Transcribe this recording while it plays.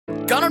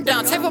Gun him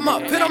down, tape him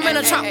up, put him in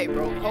a trunk. Hey,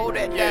 bro, hold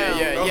that down,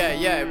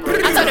 bro.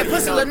 I told that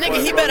pussy little nigga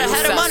he better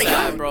have the money.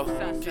 Bro.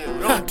 What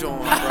I'm doing,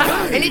 bro.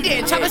 And he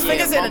didn't chop his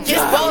fingers in a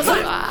disposal.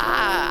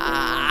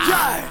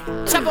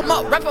 Chop him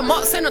up, wrap him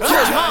up, send him to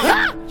his mom.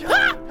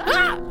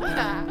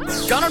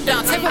 Gun him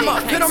down, tape him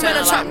up, put him in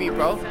a trunk.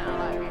 Bro.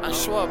 I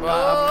swear, bro.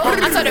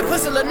 I told that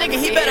pussy little nigga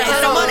he better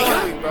have the money.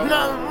 And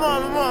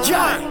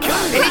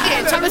he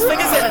didn't chop his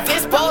fingers in a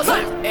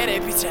disposal.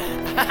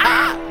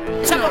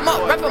 Chop him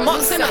up, wrap him up,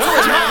 send him to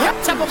his mom.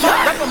 Chop him up,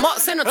 wrap him up,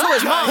 send him to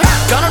his mom.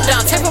 Gun him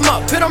down, tape him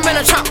up, put him in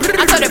a trunk.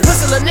 I told that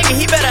pussy little nigga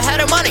he better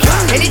have the money.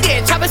 And he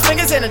didn't chop his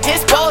fingers in a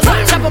disposal.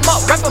 Chop him up,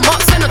 wrap him up,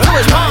 send him to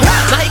his mom.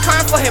 Now he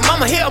crying for his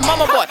mama, he a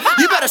mama boy.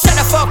 You better shut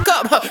the fuck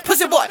up,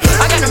 pussy boy.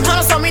 I got them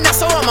hunters on me now,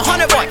 so I'm a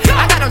hunter boy.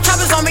 I got them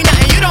choppers on me now,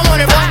 and you don't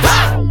want it, boy.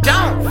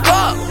 Don't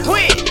fuck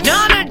with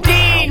none of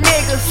these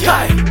niggas.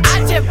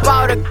 I just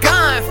bought a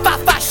gun,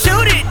 5-5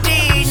 shoot it,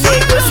 these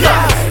niggas.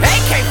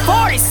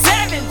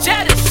 AK-47,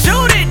 just to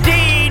shoot it,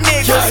 these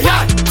niggas.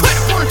 Quit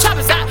the phone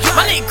choppers out.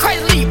 My nigga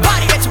crazy, leave your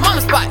body at your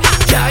mama's spot.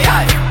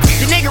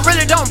 These niggas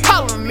really don't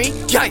problem with me.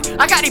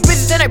 I got these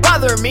bitches and they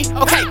bothering me.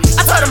 Okay,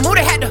 I told them who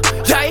they had to.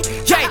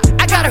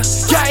 I got her.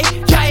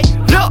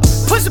 Look,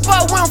 pussy boy,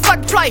 we don't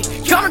fucking play.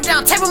 Gun him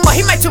down, tape him up,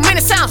 he make too many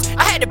sounds.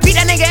 I had to beat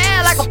that nigga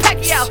ass like a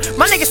Pacquiao.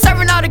 My nigga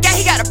serving all the game,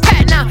 he got a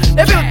pat now.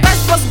 That bitch was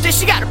thirsty for some dish,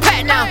 she got a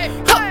pat now.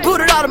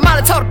 Booted all the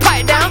molly, told her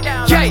pipe down.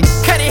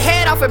 Cut his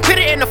head off and put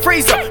it in the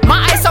freezer.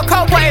 My ice so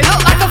cold, boy, it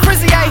look like a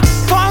frizzy,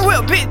 Foreign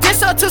whip, bitch,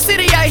 this up 2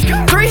 city,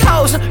 3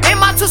 hoes in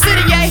my 2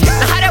 city,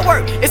 Now how that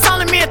work? It's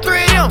only me and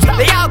 3 of them.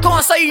 They all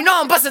going, so you know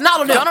I'm busting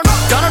all of them.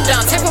 Gun him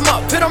down, tape him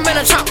up, put him in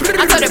a trunk.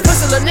 I told that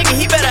pussy little nigga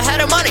he better have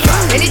the money.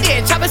 And he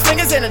didn't chop his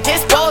fingers in a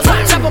disposal.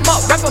 Chop him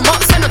up, wrap him up,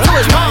 send him to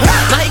his mom.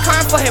 Now he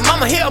crying for his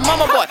mama, he a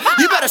mama boy.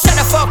 You better shut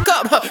the fuck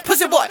up,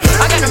 pussy boy.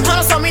 I got them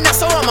hunters on me now,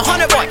 so I'm a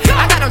hunter boy.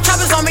 I got them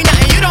choppers on me now,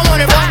 and you don't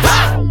want it, boy.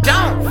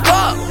 Don't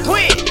fuck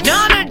with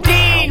none of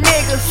these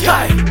niggas.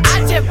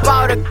 I just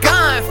bought a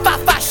gun,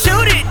 5-5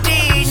 shoot it,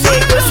 these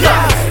niggas.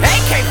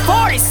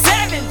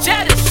 AK-47,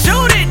 just to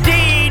shoot it,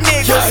 these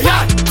niggas.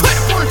 Quit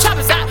the phone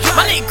choppers out.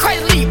 My nigga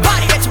crazy, leave your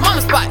body at your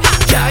mama's spot.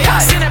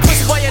 Send that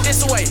pussy boy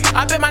this way.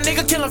 I bet my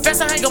nigga killing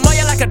fast, I hang him on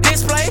ya like a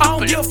display. I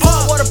don't give a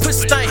fuck what a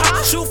pussy thing.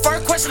 Shoot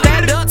first, question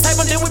that duck tape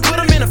him, then we put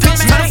him in a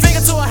fish. Turn a finger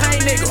to a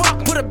hang nigga.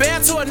 Put a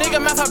bell to a nigga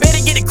mouth, I bet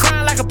he get it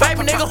crying like a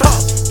baby nigga.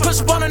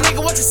 Push up on a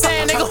nigga, what you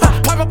saying, nigga?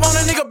 Pop up on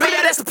a nigga, bitch,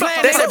 that's the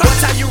plan. They say, boy,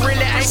 how you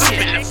really ain't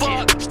shit.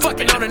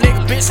 Fucking on a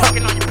nigga, bitch.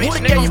 Fucking on your bitch.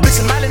 Woulda gave you bitch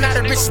a mile and now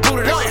the bitch is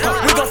booted up.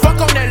 We gon' fuck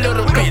on that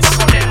little bitch.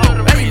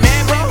 Hey,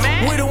 man, bro.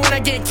 We the one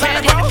that get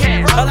cash, bro.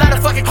 A lot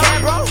of fucking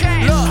cash, bro.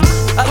 Look,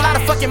 a lot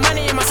of fucking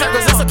money in my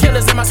circles. There's some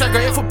killers in my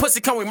circle. If a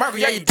pussy come with murder,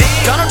 yeah, you dead.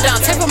 Gun him down,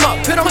 tape him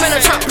up, put him in a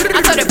trunk. I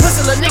told that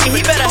pussy little nigga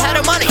he better have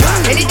the money.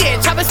 And he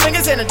didn't chop his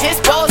fingers in a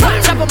disposal.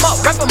 Chop him up,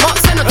 wrap him up,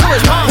 send him to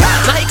his mom.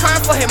 Now he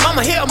crying for his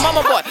mama, he a mama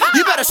boy.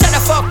 You better shut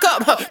the fuck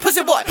up,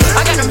 pussy boy.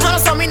 I got them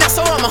hunters on me now,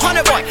 so I'm a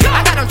hunter boy.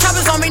 I got them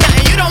choppers on me now,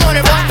 and you don't want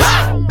it, boy.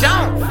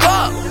 Don't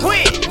fuck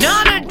with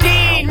none of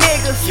these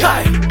niggas.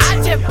 I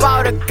just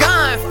bought a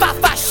gun,